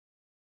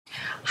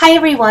Hi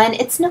everyone,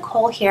 it's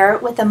Nicole here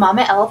with the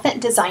Mama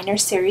Elephant Designer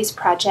Series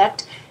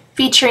project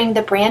featuring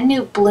the brand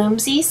new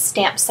Bloomsies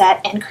stamp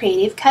set and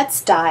Creative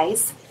Cuts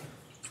dies.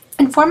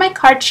 And for my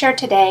card share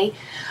today,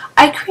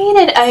 I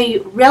created a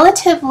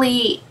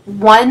relatively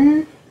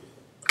one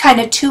kind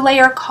of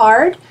two-layer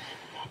card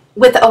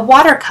with a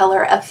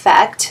watercolor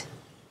effect,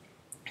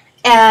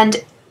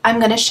 and I'm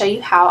going to show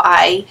you how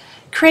I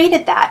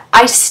created that.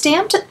 I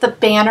stamped the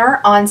banner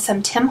on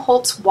some Tim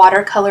Holtz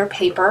watercolor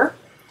paper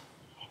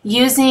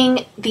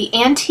using the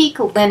antique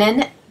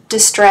linen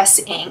distress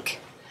ink.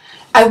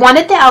 I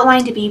wanted the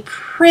outline to be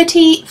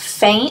pretty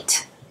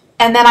faint,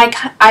 and then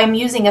I'm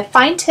using a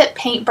fine tip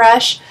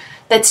paintbrush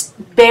that's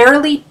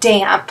barely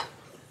damp.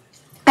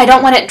 I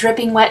don't want it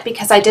dripping wet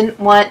because I didn't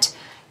want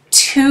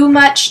too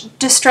much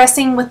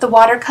distressing with the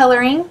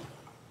watercoloring,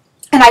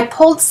 and I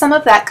pulled some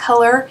of that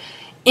color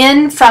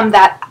in from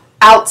that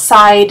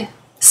outside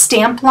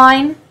stamp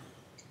line.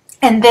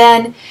 And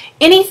then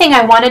anything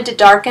I wanted to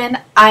darken,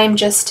 I'm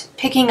just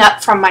picking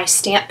up from my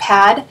stamp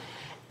pad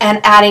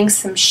and adding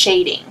some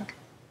shading.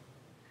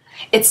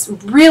 It's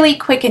really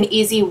quick and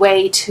easy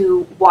way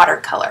to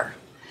watercolor.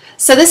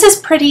 So this is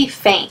pretty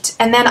faint.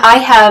 And then I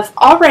have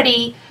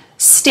already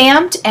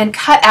stamped and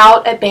cut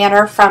out a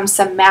banner from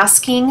some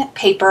masking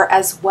paper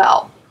as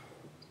well.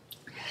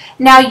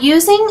 Now,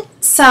 using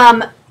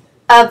some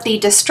of the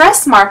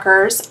distress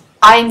markers,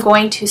 I'm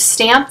going to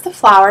stamp the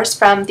flowers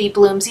from the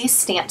Bloomsies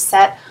stamp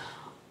set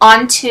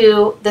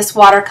onto this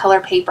watercolor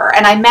paper,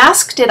 and I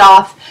masked it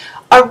off.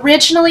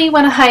 Originally,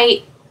 when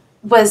I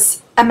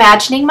was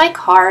imagining my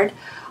card,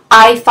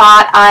 I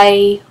thought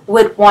I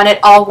would want it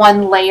all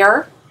one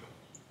layer,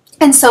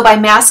 and so by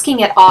masking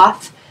it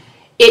off,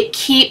 it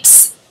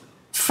keeps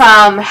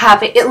from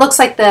having, it looks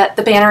like the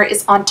banner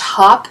is on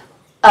top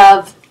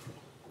of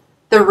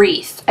the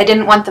wreath. I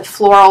didn't want the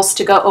florals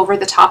to go over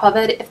the top of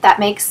it, if that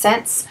makes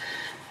sense.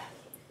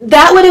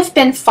 That would have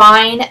been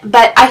fine,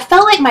 but I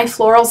felt like my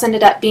florals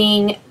ended up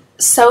being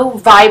so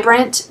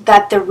vibrant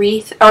that the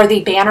wreath, or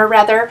the banner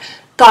rather,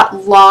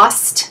 got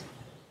lost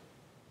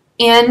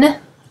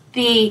in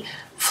the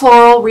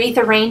floral wreath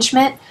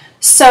arrangement.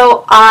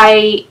 So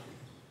I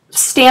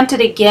stamped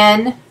it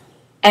again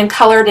and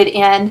colored it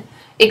in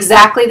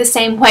exactly the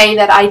same way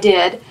that I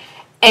did,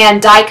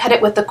 and die cut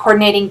it with the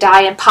coordinating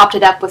die and popped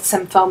it up with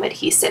some foam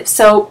adhesive.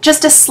 So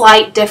just a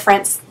slight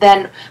difference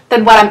than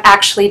what I'm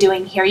actually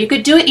doing here. You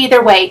could do it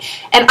either way,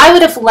 and I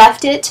would have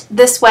left it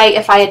this way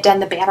if I had done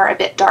the banner a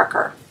bit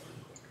darker.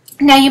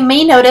 Now you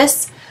may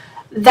notice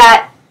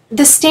that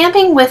the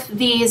stamping with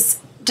these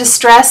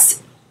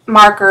distress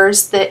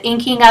markers, the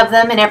inking of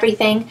them and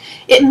everything,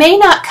 it may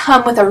not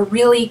come with a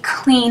really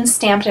clean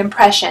stamped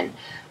impression.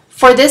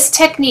 For this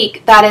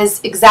technique, that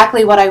is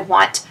exactly what I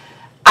want.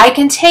 I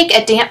can take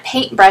a damp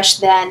paintbrush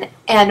then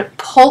and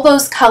pull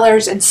those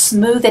colors and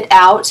smooth it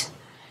out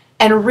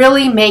and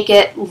really make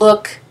it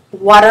look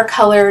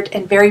watercolored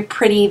and very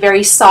pretty,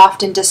 very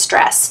soft and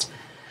distressed.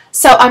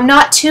 So I'm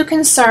not too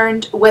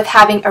concerned with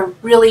having a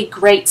really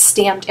great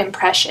stamped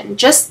impression.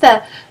 Just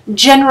the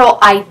general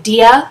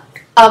idea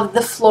of the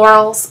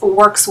florals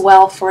works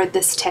well for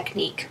this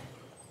technique.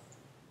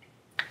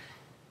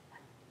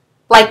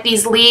 Like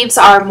these leaves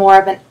are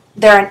more of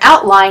they're an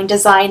outline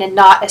design and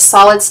not a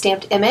solid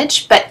stamped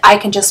image, but I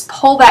can just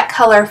pull that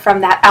color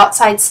from that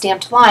outside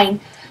stamped line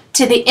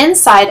to the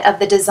inside of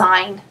the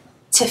design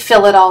to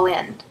fill it all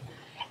in.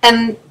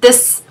 And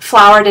this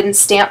flower didn't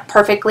stamp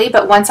perfectly,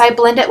 but once I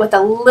blend it with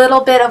a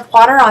little bit of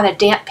water on a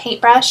damp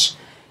paintbrush,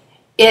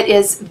 it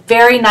is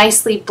very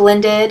nicely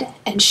blended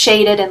and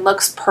shaded and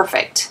looks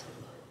perfect.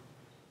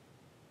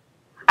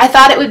 I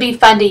thought it would be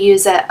fun to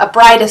use a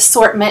bright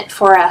assortment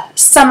for a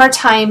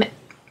summertime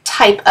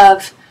type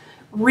of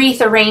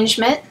wreath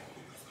arrangement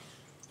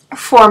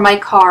for my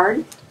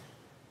card.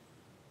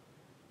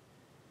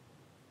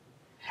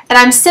 And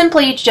I'm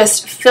simply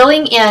just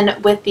filling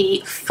in with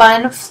the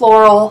fun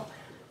floral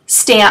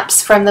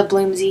stamps from the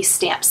Bloomsies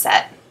stamp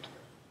set.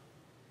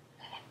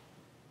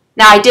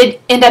 Now I did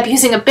end up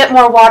using a bit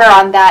more water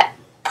on that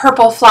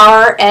purple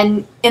flower,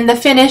 and in the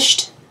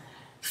finished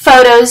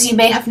photos you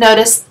may have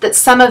noticed that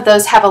some of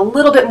those have a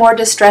little bit more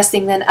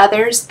distressing than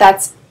others.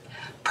 That's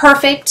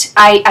perfect.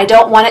 I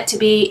don't want it to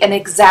be an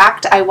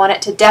exact. I want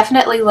it to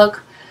definitely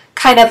look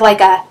kind of like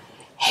a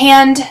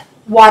hand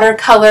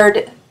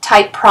watercolored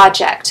type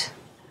project,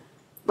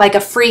 like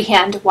a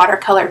freehand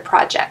watercolored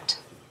project.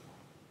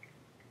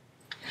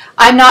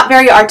 I'm not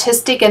very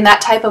artistic in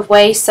that type of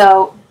way,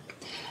 so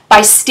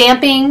by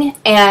stamping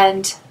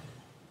and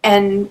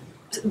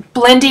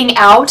blending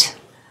out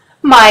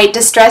my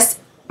distress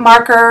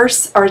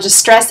markers or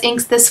distress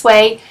inks this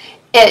way,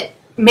 it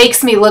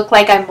makes me look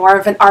like I'm more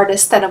of an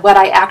artist than what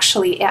I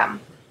actually am.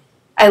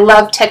 I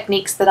love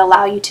techniques that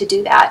allow you to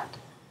do that.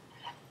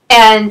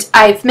 And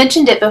I've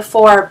mentioned it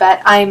before,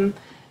 but I'm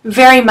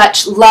very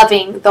much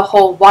loving the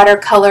whole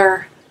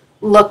watercolor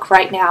look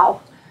right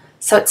now.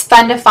 So it's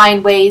fun to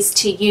find ways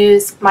to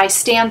use my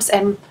stamps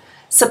and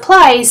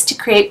supplies to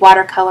create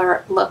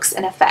watercolor looks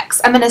and effects.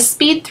 I'm going to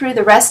speed through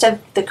the rest of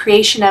the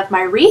creation of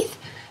my wreath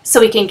so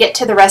we can get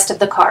to the rest of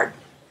the card.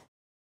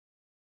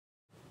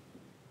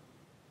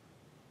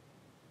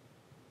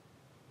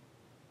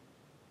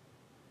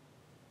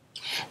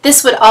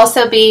 This would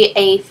also be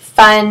a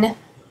fun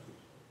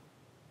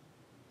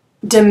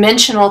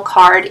dimensional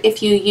card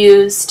if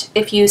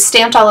you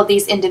stamped all of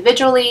these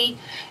individually,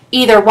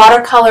 either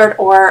watercolored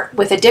or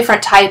with a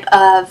different type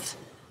of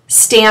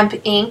stamp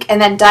ink,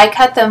 and then die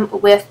cut them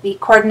with the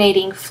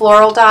coordinating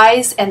floral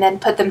dies and then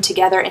put them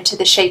together into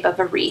the shape of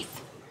a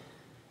wreath.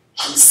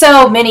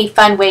 So many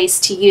fun ways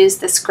to use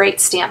this great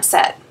stamp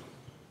set.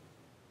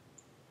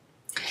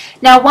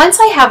 Now once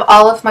I have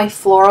all of my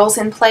florals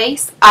in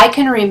place, I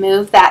can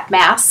remove that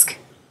mask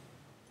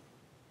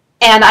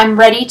and I'm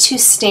ready to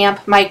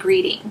stamp my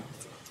greeting.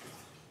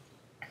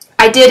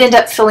 I did end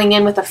up filling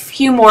in with a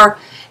few more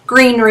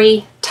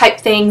greenery type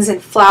things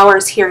and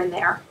flowers here and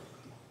there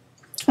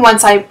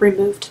once I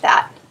removed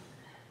that.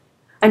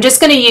 I'm just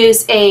going to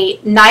use a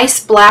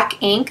nice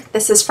black ink.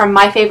 This is from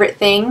My Favorite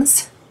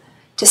Things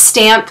to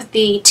stamp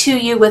the "To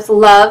You with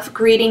Love"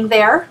 greeting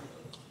there.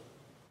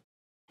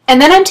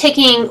 And then I'm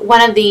taking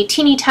one of the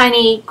teeny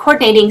tiny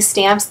coordinating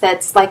stamps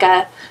that's like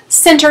a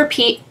center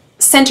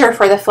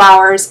for the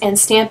flowers and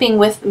stamping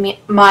with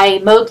my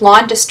Mowed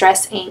Lawn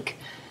Distress ink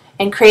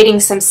and creating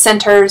some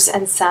centers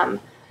and some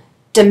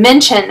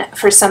dimension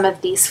for some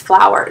of these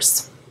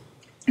flowers.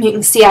 You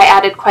can see I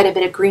added quite a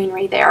bit of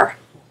greenery there.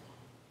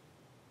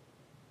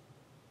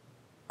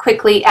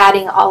 Quickly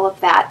adding all of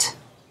that.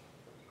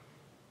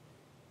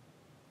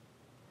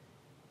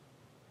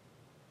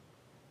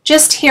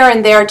 Just here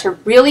and there to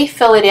really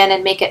fill it in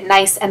and make it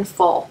nice and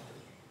full.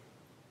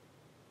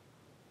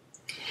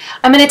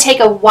 I'm going to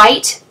take a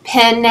white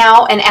pen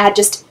now and add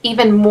just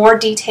even more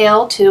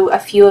detail to a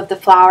few of the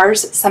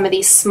flowers, some of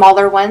these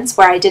smaller ones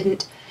where I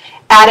didn't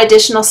add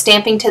additional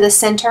stamping to the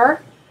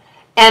center.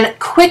 And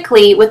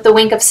quickly, with the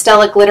Wink of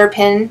Stella glitter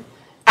pen,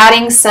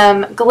 adding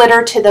some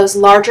glitter to those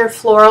larger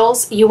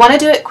florals. You want to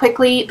do it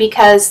quickly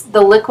because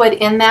the liquid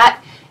in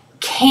that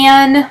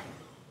can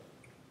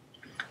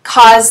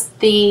cause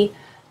the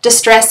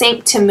distress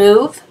ink to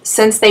move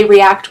since they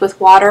react with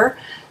water.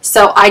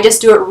 So I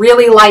just do it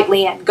really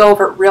lightly and go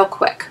over it real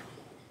quick.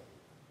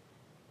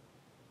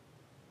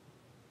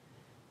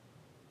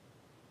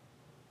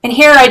 And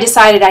here I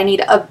decided I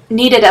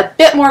needed a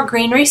bit more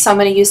greenery, so I'm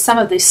going to use some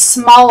of the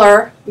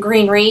smaller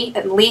greenery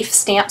and leaf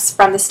stamps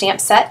from the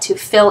stamp set to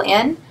fill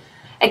in.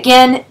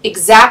 Again,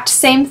 exact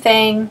same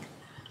thing.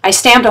 I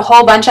stamped a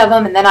whole bunch of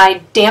them and then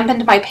I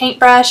dampened my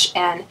paintbrush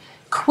and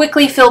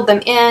quickly filled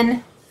them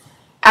in,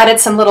 added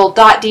some little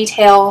dot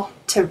detail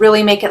to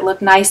really make it look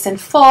nice and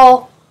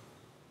full.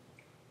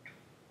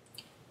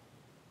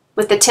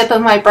 With the tip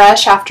of my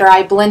brush after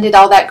I blended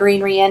all that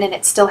greenery in and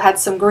it still had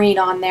some green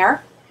on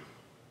there.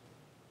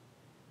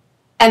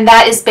 And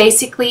that is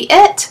basically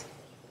it.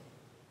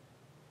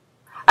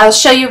 I'll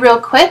show you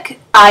real quick.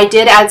 I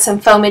did add some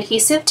foam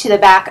adhesive to the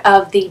back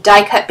of the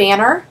die cut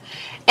banner,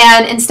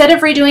 and instead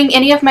of redoing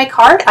any of my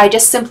card, I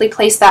just simply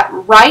placed that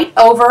right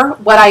over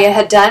what I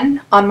had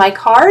done on my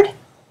card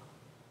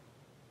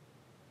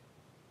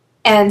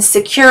and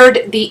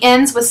secured the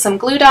ends with some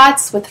glue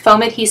dots with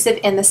foam adhesive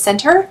in the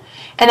center,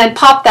 and then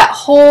popped that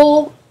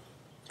whole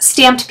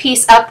stamped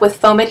piece up with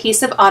foam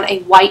adhesive on a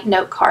white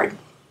note card.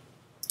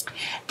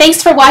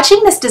 Thanks for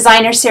watching this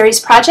designer series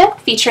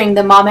project featuring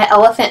the Mama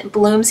Elephant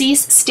Bloomsies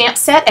stamp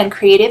set and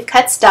Creative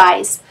Cuts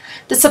dies.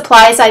 The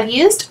supplies I've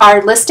used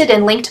are listed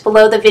and linked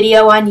below the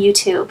video on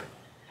YouTube.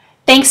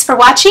 Thanks for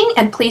watching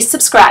and please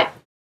subscribe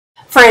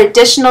for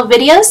additional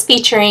videos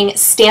featuring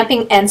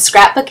stamping and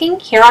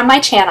scrapbooking here on my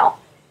channel.